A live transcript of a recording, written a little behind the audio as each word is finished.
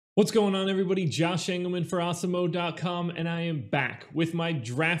What's going on, everybody? Josh Engleman for Awesemo.com, and I am back with my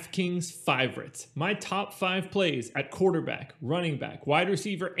DraftKings favorites, my top 5 plays at quarterback, running back, wide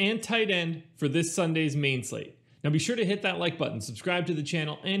receiver, and tight end for this Sunday's main slate. Now be sure to hit that like button, subscribe to the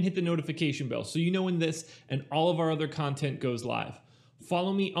channel, and hit the notification bell so you know when this and all of our other content goes live.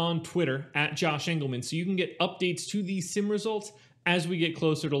 Follow me on Twitter at Josh Engleman so you can get updates to these sim results as we get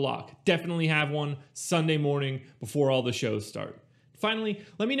closer to lock. Definitely have one Sunday morning before all the shows start. Finally,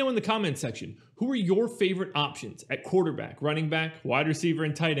 let me know in the comments section, who are your favorite options at quarterback, running back, wide receiver,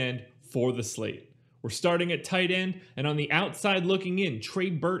 and tight end for the slate? We're starting at tight end, and on the outside looking in, Trey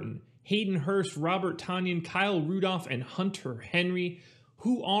Burton, Hayden Hurst, Robert Tonyan, Kyle Rudolph, and Hunter Henry.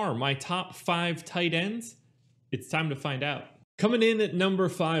 Who are my top 5 tight ends? It's time to find out. Coming in at number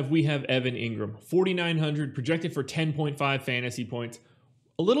 5, we have Evan Ingram, 4,900, projected for 10.5 fantasy points.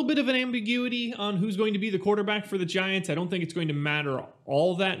 A little bit of an ambiguity on who's going to be the quarterback for the Giants. I don't think it's going to matter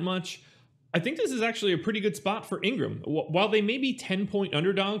all that much. I think this is actually a pretty good spot for Ingram. While they may be 10-point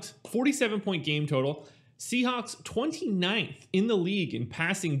underdogs, 47-point game total, Seahawks 29th in the league in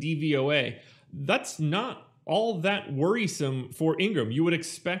passing DVOA. That's not all that worrisome for Ingram. You would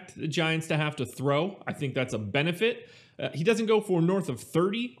expect the Giants to have to throw. I think that's a benefit. He doesn't go for north of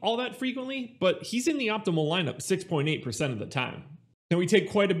 30 all that frequently, but he's in the optimal lineup 6.8% of the time. Now we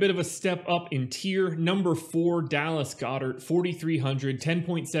take quite a bit of a step up in tier. Number 4, Dallas Goedert, 4,300,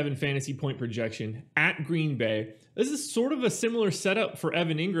 10.7 fantasy point projection at Green Bay. This is sort of a similar setup for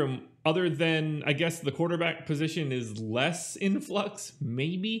Evan Ingram, other than, I guess, the quarterback position is less in flux,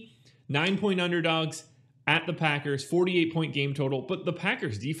 maybe. 9-point underdogs at the Packers, 48-point game total, but the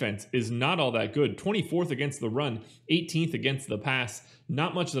Packers defense is not all that good. 24th against the run, 18th against the pass.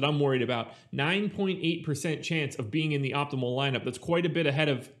 Not much that I'm worried about. 9.8% chance of being in the optimal lineup. That's quite a bit ahead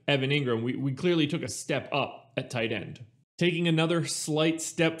of Evan Ingram. We clearly took a step up at tight end. Taking another slight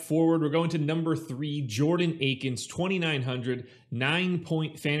step forward, we're going to number 3, Jordan Akins, 2,900,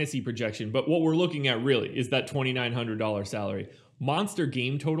 9-point fantasy projection. But what we're looking at really is that $2,900 salary. Monster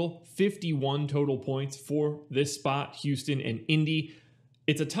game total, 51 total points for this spot, Houston and Indy.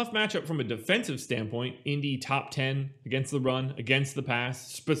 It's a tough matchup from a defensive standpoint. Indy top 10 against the run, against the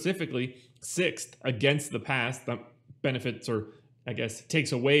pass, specifically 6th against the pass. That benefits, or I guess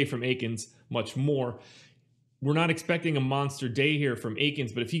takes away from Akins much more. We're not expecting a monster day here from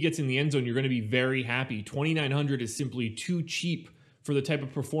Akins, but if he gets in the end zone, you're going to be very happy. 2,900 is simply too cheap for the type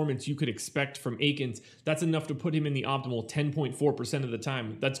of performance you could expect from Akins. That's enough to put him in the optimal 10.4% of the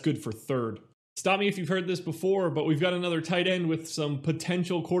time. That's good for third. Stop me if you've heard this before, but we've got another tight end with some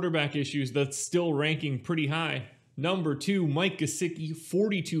potential quarterback issues that's still ranking pretty high. Number 2, Mike Gesicki,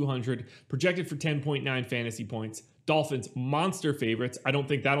 4,200, projected for 10.9 fantasy points. Dolphins, monster favorites. I don't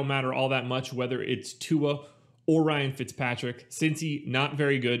think that'll matter all that much, whether it's Tua or Ryan Fitzpatrick. Cincy, not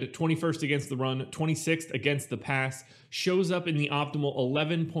very good. 21st against the run, 26th against the pass. Shows up in the optimal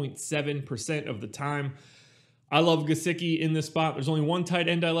 11.7% of the time. I love Gesicki in this spot. There's only one tight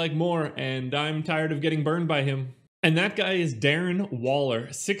end I like more, and I'm tired of getting burned by him. And that guy is Darren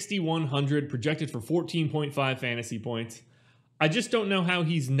Waller, 6,100, projected for 14.5 fantasy points. I just don't know how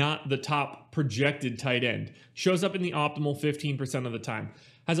he's not the top projected tight end. Shows up in the optimal 15% of the time.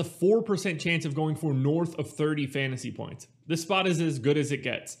 Has a 4% chance of going for north of 30 fantasy points. This spot is as good as it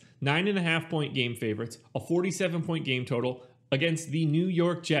gets. 9.5-point game favorites, a 47-point game total against the New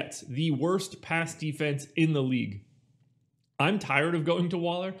York Jets, the worst pass defense in the league. I'm tired of going to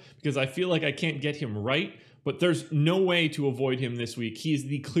Waller because I feel like I can't get him right, but there's no way to avoid him this week. He is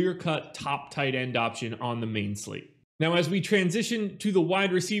the clear-cut top tight end option on the main slate. Now, as we transition to the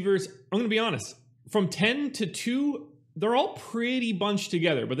wide receivers, I'm going to be honest. From 10 to 2, they're all pretty bunched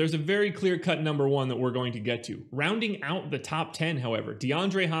together, but there's a very clear-cut number 1 that we're going to get to. Rounding out the top 10, however,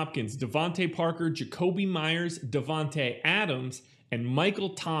 DeAndre Hopkins, Devontae Parker, Jacoby Myers, Devontae Adams, and Michael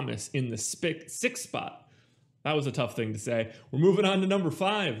Thomas in the 6th spot. That was a tough thing to say. We're moving on to number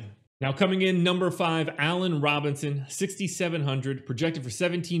 5. Now coming in number 5, Allen Robinson, 6,700, projected for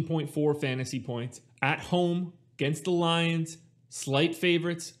 17.4 fantasy points. At home, against the Lions, slight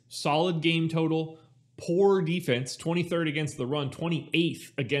favorites, solid game total, poor defense, 23rd against the run,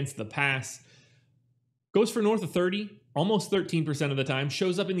 28th against the pass. Goes for north of 30, almost 13% of the time.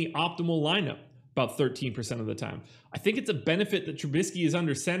 Shows up in the optimal lineup about 13% of the time. I think it's a benefit that Trubisky is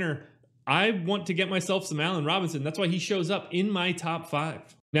under center. I want to get myself some Allen Robinson. That's why he shows up in my top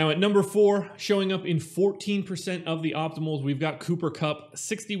 5. Now at number 4, showing up in 14% of the optimals, we've got Cooper Kupp,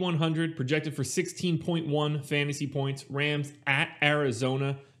 6,100, projected for 16.1 fantasy points. Rams at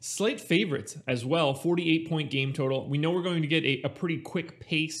Arizona. Slight favorites as well, 48-point game total. We know we're going to get a pretty quick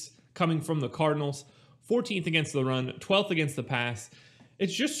pace coming from the Cardinals. 14th against the run, 12th against the pass.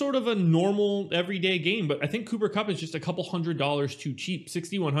 It's just sort of a normal everyday game, but I think Cooper Kupp is just a couple $100 too cheap.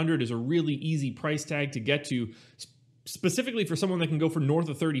 6,100 is a really easy price tag to get to, specifically for someone that can go for north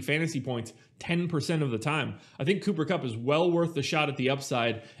of 30 fantasy points 10% of the time. I think Cooper Kupp is well worth the shot at the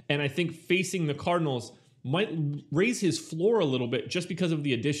upside, and I think facing the Cardinals might raise his floor a little bit just because of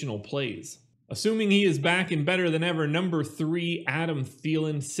the additional plays. Assuming he is back and better than ever, number 3, Adam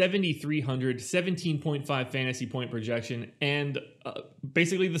Thielen, 7,300, 17.5 fantasy point projection, and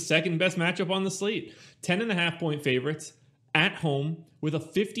basically the second best matchup on the slate. 10.5 point favorites at home with a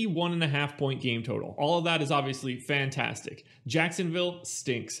 51.5 point game total. All of that is obviously fantastic. Jacksonville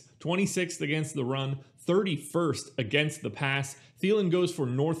stinks. 26th against the run, 31st against the pass. Thielen goes for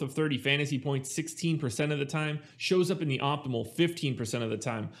north of 30 fantasy points 16% of the time, shows up in the optimal 15% of the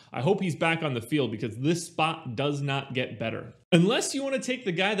time. I hope he's back on the field because this spot does not get better. Unless you want to take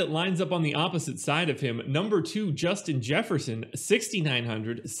the guy that lines up on the opposite side of him, number 2, Justin Jefferson,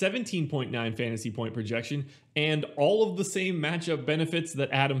 6,900, 17.9 fantasy point projection, and all of the same matchup benefits that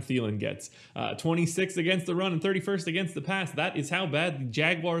Adam Thielen gets. 26th against the run and 31st against the pass. That is how bad the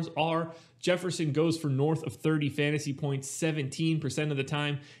Jaguars are. Jefferson goes for north of 30 fantasy points 17% of the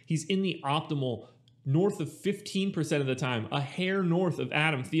time. He's in the optimal north of 15% of the time, a hair north of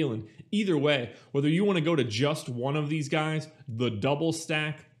Adam Thielen. Either way, whether you want to go to just one of these guys, the double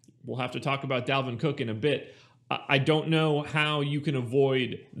stack, we'll have to talk about Dalvin Cook in a bit. I don't know how you can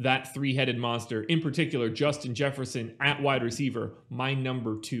avoid that three-headed monster, in particular Justin Jefferson at wide receiver, my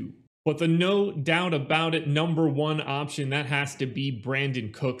number 2. But the no doubt about it number 1 option, that has to be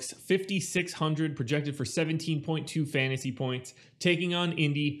Brandon Cooks. 5,600 projected for 17.2 fantasy points. Taking on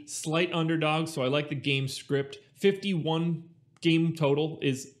Indy, slight underdog, so I like the game script. 51 game total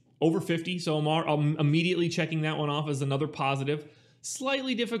is over 50, so I'm immediately checking that one off as another positive.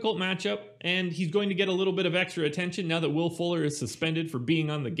 Slightly difficult matchup, and he's going to get a little bit of extra attention now that Will Fuller is suspended for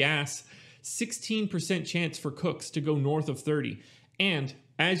being on the gas. 16% chance for Cooks to go north of 30. And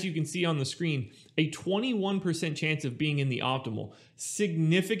as you can see on the screen, a 21% chance of being in the optimal,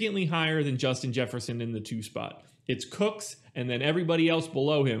 significantly higher than Justin Jefferson in the 2 spot. It's Cooks and then everybody else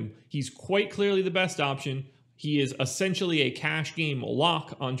below him. He's quite clearly the best option. He is essentially a cash game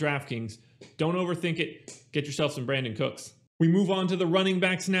lock on DraftKings. Don't overthink it. Get yourself some Brandon Cooks. We move on to the running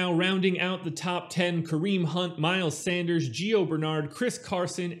backs now, rounding out the top 10, Kareem Hunt, Miles Sanders, Gio Bernard, Chris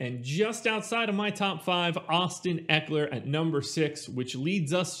Carson, and just outside of my top 5, Austin Eckler at number 6, which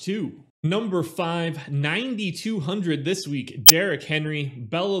leads us to number 5, 9,200 this week, Derrick Henry,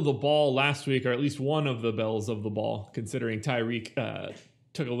 bell of the ball last week, or at least one of the bells of the ball, considering Tyreek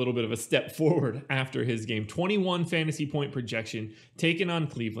took a little bit of a step forward after his game. 21 fantasy point projection, taken on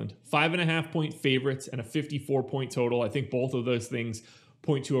Cleveland. 5.5 point favorites and a 54 point total. I think both of those things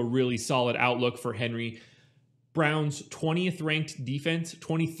point to a really solid outlook for Henry. Browns 20th ranked defense,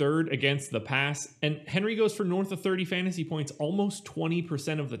 23rd against the pass, and Henry goes for north of 30 fantasy points almost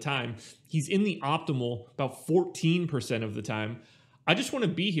 20% of the time. He's in the optimal about 14% of the time. I just want to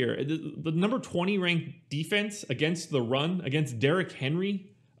be here. The number 20 ranked defense against the run, against Derrick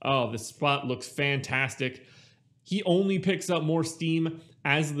Henry. Oh, this spot looks fantastic. He only picks up more steam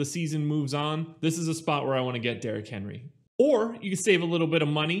as the season moves on. This is a spot where I want to get Derrick Henry. Or you can save a little bit of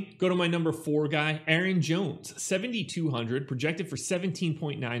money. Go to my number 4 guy, Aaron Jones. 7,200, projected for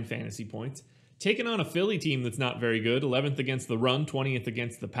 17.9 fantasy points. Taking on a Philly team that's not very good. 11th against the run, 20th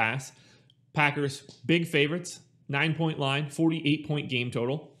against the pass. Packers, big favorites. 9-point line, 48-point game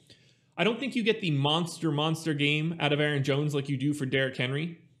total. I don't think you get the monster game out of Aaron Jones like you do for Derrick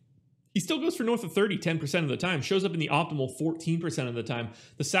Henry. He still goes for north of 30, 10% of the time. Shows up in the optimal 14% of the time.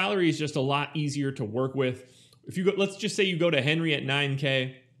 The salary is just a lot easier to work with. If you go, let's just say you go to Henry at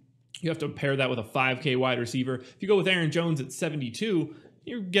 9K, you have to pair that with a 5K wide receiver. If you go with Aaron Jones at 72,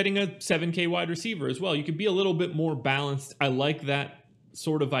 you're getting a 7K wide receiver as well. You could be a little bit more balanced. I like that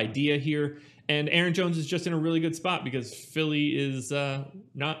sort of idea here. And Aaron Jones is just in a really good spot because Philly is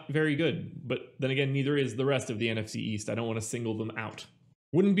not very good. But then again, neither is the rest of the NFC East. I don't want to single them out.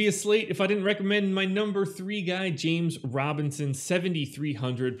 Wouldn't be a slate if I didn't recommend my number 3 guy, James Robinson,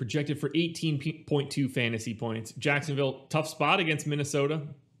 7,300, projected for 18.2 fantasy points. Jacksonville, tough spot against Minnesota,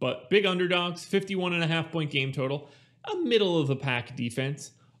 but big underdogs, 51.5 point game total, a middle of the pack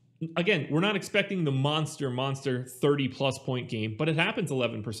defense. Again, we're not expecting the monster 30-plus point game, but it happens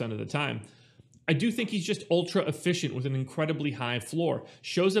 11% of the time. I do think he's just ultra efficient with an incredibly high floor.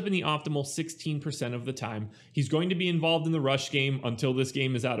 Shows up in the optimal 16% of the time. He's going to be involved in the rush game until this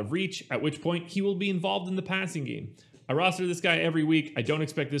game is out of reach, at which point he will be involved in the passing game. I roster this guy every week. I don't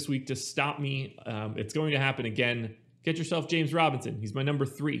expect this week to stop me. It's going to happen again. Get yourself James Robinson. He's my number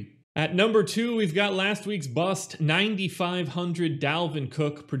 3. At number 2, we've got last week's bust, 9,500 Dalvin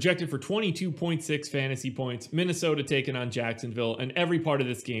Cook, projected for 22.6 fantasy points. Minnesota taking on Jacksonville, and every part of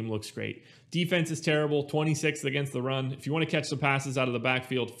this game looks great. Defense is terrible, 26th against the run. If you want to catch the passes out of the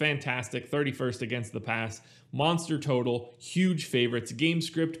backfield, fantastic, 31st against the pass. Monster total, huge favorites. Game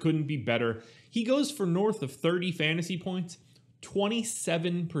script couldn't be better. He goes for north of 30 fantasy points,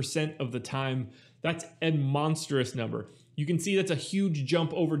 27% of the time. That's a monstrous number. You can see that's a huge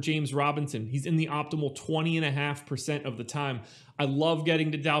jump over James Robinson. He's in the optimal 20.5% of the time. I love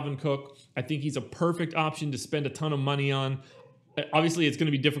getting to Dalvin Cook. I think he's a perfect option to spend a ton of money on. Obviously, it's going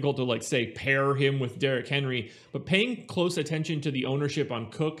to be difficult to pair him with Derrick Henry, but paying close attention to the ownership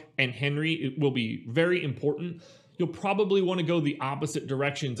on Cook and Henry, it will be very important. You'll probably want to go the opposite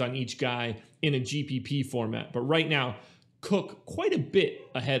directions on each guy in a GPP format. But right now, Cook quite a bit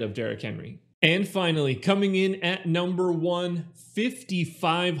ahead of Derrick Henry. And finally, coming in at number 1,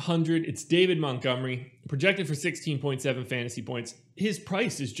 5,500, it's David Montgomery, projected for 16.7 fantasy points. His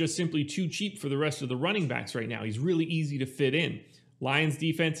price is just simply too cheap for the rest of the running backs right now. He's really easy to fit in. Lions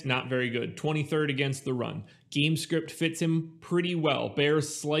defense, not very good, 23rd against the run. Game script fits him pretty well.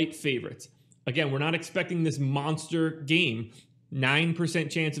 Bears slight favorites. Again, we're not expecting this monster game. 9%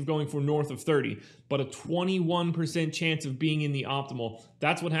 chance of going for north of 30, but a 21% chance of being in the optimal.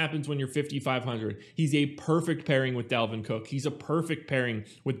 That's what happens when you're 5,500. He's a perfect pairing with Dalvin Cook. He's a perfect pairing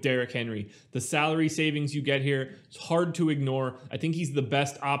with Derrick Henry. The salary savings you get here, it's hard to ignore. I think he's the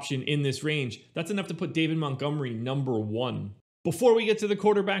best option in this range. That's enough to put David Montgomery number 1. Before we get to the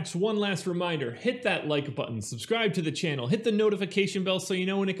quarterbacks, one last reminder, hit that like button, subscribe to the channel, hit the notification bell so you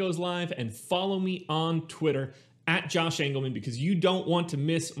know when it goes live, and follow me on Twitter at Josh Engleman, because you don't want to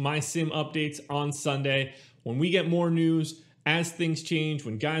miss my sim updates on Sunday. When we get more news, as things change,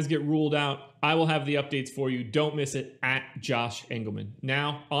 when guys get ruled out, I will have the updates for you. Don't miss it at Josh Engleman.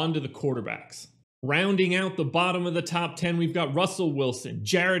 Now, on to the quarterbacks. Rounding out the bottom of the top 10, we've got Russell Wilson,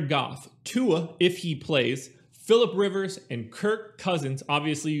 Jared Goff, Tua, if he plays, Phillip Rivers, and Kirk Cousins.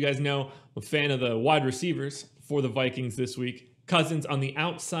 Obviously, you guys know I'm a fan of the wide receivers for the Vikings this week. Cousins on the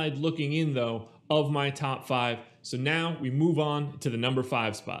outside looking in, though, of my top 5. So now we move on to the number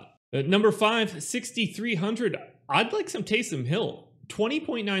 5 spot. At number 5, 6,300. I'd like some Taysom Hill.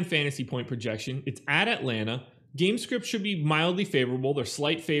 20.9 fantasy point projection. It's at Atlanta. Game script should be mildly favorable. They're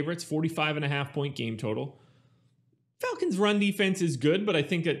slight favorites, 45.5 point game total. Falcons' run defense is good, but I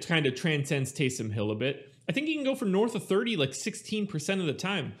think it kind of transcends Taysom Hill a bit. I think he can go for north of 30, like 16% of the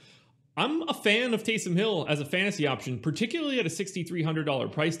time. I'm a fan of Taysom Hill as a fantasy option, particularly at a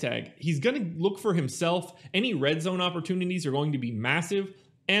 $6,300 price tag. He's going to look for himself. Any red zone opportunities are going to be massive.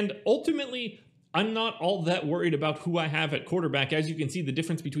 And ultimately, I'm not all that worried about who I have at quarterback. As you can see, the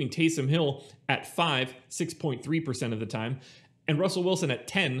difference between Taysom Hill at 5, 6.3% of the time, and Russell Wilson at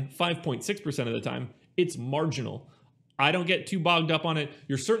 10, 5.6% of the time, it's marginal. I don't get too bogged up on it.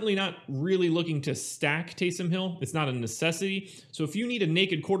 You're certainly not really looking to stack Taysom Hill. It's not a necessity. So if you need a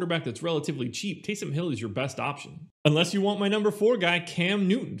naked quarterback that's relatively cheap, Taysom Hill is your best option. Unless you want my number 4 guy, Cam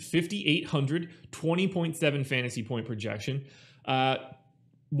Newton, 5,800, 20.7 fantasy point projection. 1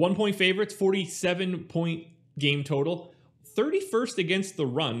 point favorites, 47 point game total. 31st against the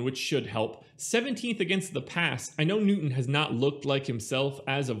run, which should help. 17th against the pass. I know Newton has not looked like himself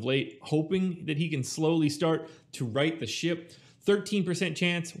as of late, hoping that he can slowly start to right the ship. 13%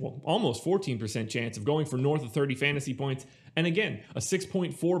 chance, well, almost 14% chance of going for north of 30 fantasy points. And again, a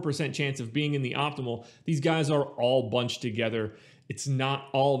 6.4% chance of being in the optimal. These guys are all bunched together. It's not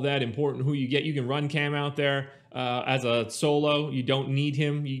all that important who you get. You can run Cam out there as a solo. You don't need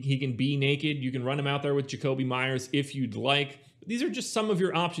him. He can be naked. You can run him out there with Jacoby Myers if you'd like. These are just some of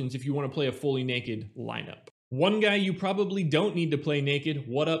your options if you want to play a fully naked lineup. One guy you probably don't need to play naked.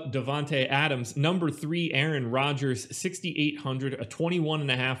 What up, Davante Adams? Number 3, Aaron Rodgers, 6,800, a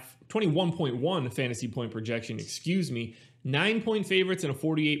 21.1 fantasy point projection, 9 point favorites and a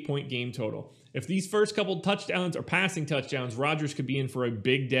 48 point game total. If these first couple touchdowns are passing touchdowns, Rodgers could be in for a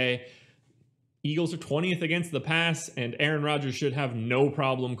big day. Eagles are 20th against the pass, and Aaron Rodgers should have no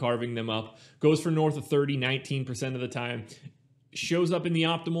problem carving them up. Goes for north of 30, 19% of the time. Shows up in the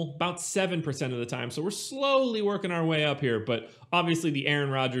optimal about 7% of the time. So we're slowly working our way up here, but obviously the Aaron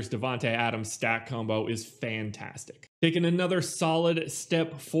Rodgers, Davante Adams stack combo is fantastic. Taking another solid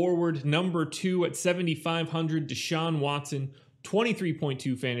step forward, number 2 at 7,500, Deshaun Watson,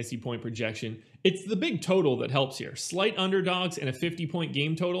 23.2 fantasy point projection. It's the big total that helps here. Slight underdogs and a 50-point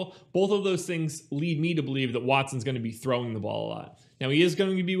game total. Both of those things lead me to believe that Watson's going to be throwing the ball a lot. Now, he is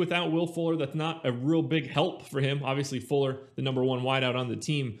going to be without Will Fuller. That's not a real big help for him. Obviously, Fuller, the number 1 wideout on the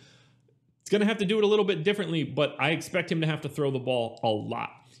team, it's going to have to do it a little bit differently, but I expect him to have to throw the ball a lot.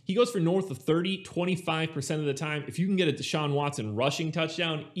 He goes for north of 30, 25% of the time. If you can get a Deshaun Watson rushing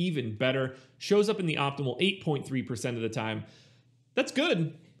touchdown, even better. Shows up in the optimal 8.3% of the time. That's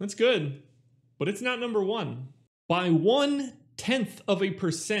good. That's good. But it's not number one. By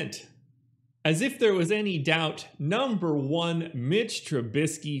 0.1%. As if there was any doubt, number one, Mitch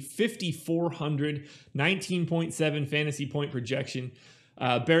Trubisky, 5,400, 19.7 fantasy point projection.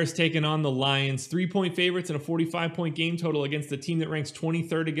 Bears taking on the Lions, 3-point favorites and a 45-point game total against a team that ranks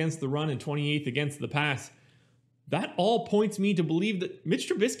 23rd against the run and 28th against the pass. That all points me to believe that Mitch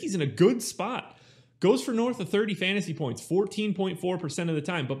Trubisky's in a good spot. Goes for north of 30 fantasy points, 14.4% of the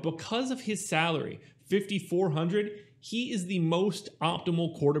time. But because of his salary, 5,400, he is the most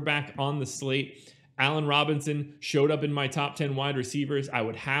optimal quarterback on the slate. Allen Robinson showed up in my top 10 wide receivers. I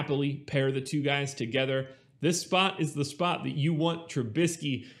would happily pair the two guys together. This spot is the spot that you want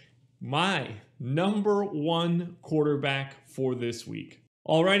Trubisky, my number one quarterback for this week.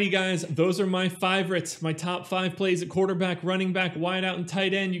 Alrighty, guys, those are my favorites, my top 5 plays at quarterback, running back, wideout, and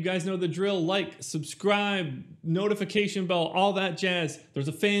tight end. You guys know the drill. Like, subscribe, notification bell, all that jazz. There's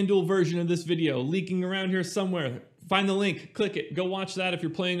a FanDuel version of this video leaking around here somewhere. Find the link, click it, go watch that if you're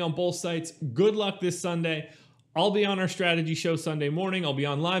playing on both sites. Good luck this Sunday. I'll be on our strategy show Sunday morning. I'll be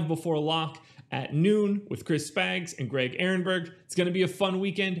on live before lock at noon with Chris Spags and Greg Ehrenberg. It's going to be a fun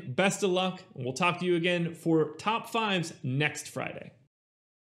weekend. Best of luck, and we'll talk to you again for top 5s next Friday.